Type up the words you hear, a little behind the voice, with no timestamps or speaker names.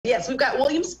Yes, we've got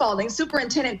William Spalding,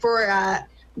 Superintendent for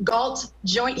Galt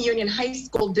Joint Union High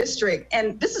School District.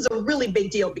 And this is a really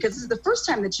big deal because this is the first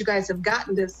time that you guys have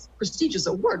gotten this prestigious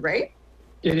award, right?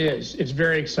 It is. It's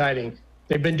very exciting.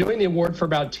 They've been doing the award for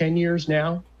about 10 years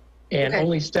now, and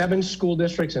only 7 school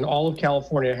districts in all of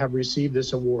California have received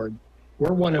this award.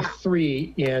 We're one of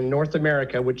 3 in North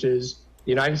America, which is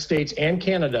the United States and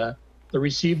Canada, that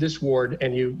receive this award.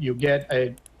 And you get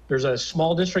there's a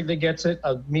small district that gets it,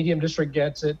 a medium district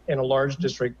gets it, and a large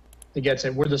district that gets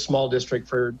it. We're the small district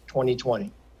for 2020.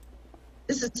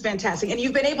 This is fantastic. And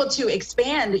you've been able to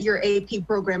expand your AP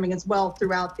programming as well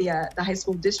throughout the high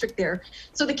school district there.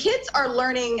 So the kids are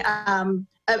learning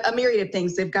a myriad of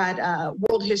things. They've got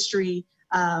world history,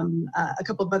 a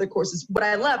couple of other courses. What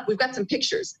I love, we've got some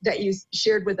pictures that you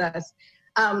shared with us,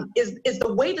 is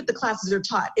the way that the classes are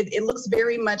taught. It looks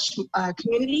very much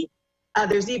community.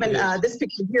 There's even this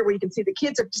picture here where you can see the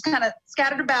kids are just kind of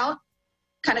scattered about,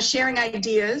 kind of sharing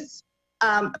ideas.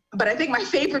 But I think my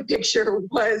favorite picture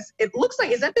was, it looks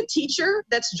like, is that the teacher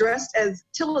that's dressed as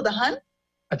Tilla the Hun?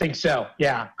 I think so.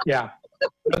 Yeah.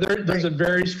 There's a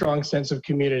very strong sense of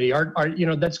community.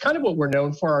 That's kind of what we're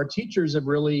known for. Our teachers have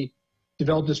really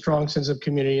developed a strong sense of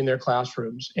community in their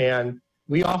classrooms. And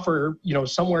we offer,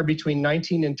 somewhere between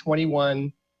 19 and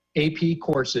 21 AP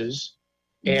courses.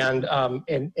 And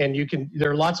you can,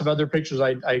 there are lots of other pictures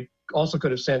I also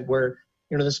could have sent where,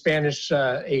 the Spanish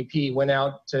AP went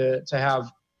out to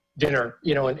have dinner,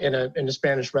 in a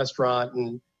Spanish restaurant.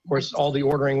 And of course, all the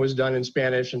ordering was done in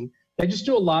Spanish. And they just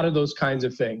do a lot of those kinds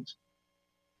of things.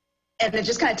 And it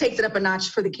just kind of takes it up a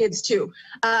notch for the kids too.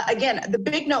 Again, the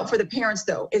big note for the parents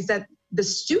though, is that the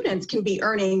students can be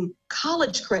earning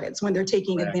college credits when they're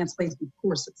taking advanced placement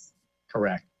courses.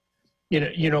 Correct.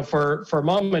 For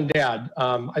mom and dad,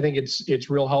 I think it's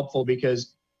real helpful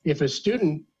because if a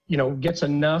student, gets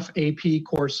enough AP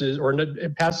courses or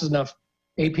passes enough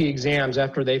AP exams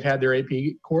after they've had their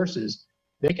AP courses,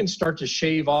 they can start to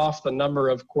shave off the number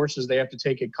of courses they have to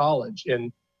take at college. And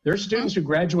there's students who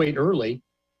graduate early,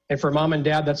 and for mom and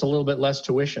dad, that's a little bit less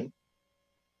tuition.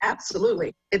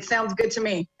 Absolutely. It sounds good to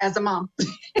me as a mom.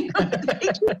 Thank you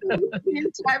for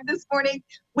your time this morning.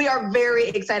 We are very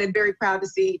excited, very proud to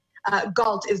see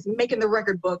Galt is making the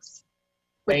record books.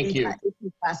 Thank you.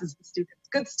 Classes with students.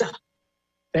 Good stuff.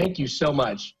 Thank you so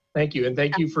much. Thank you. And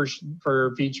thank you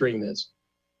for featuring this.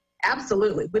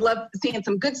 Absolutely. We love seeing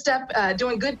some good stuff,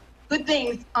 doing good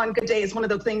things on good days. One of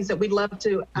the things that we love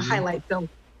to highlight. So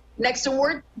next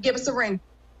award, give us a ring.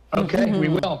 Okay, we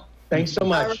will. Thanks so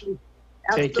much.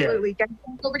 Take care. Absolutely.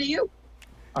 Over to you.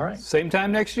 All right. Same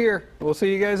time next year. We'll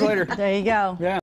see you guys later. There you go. Yeah.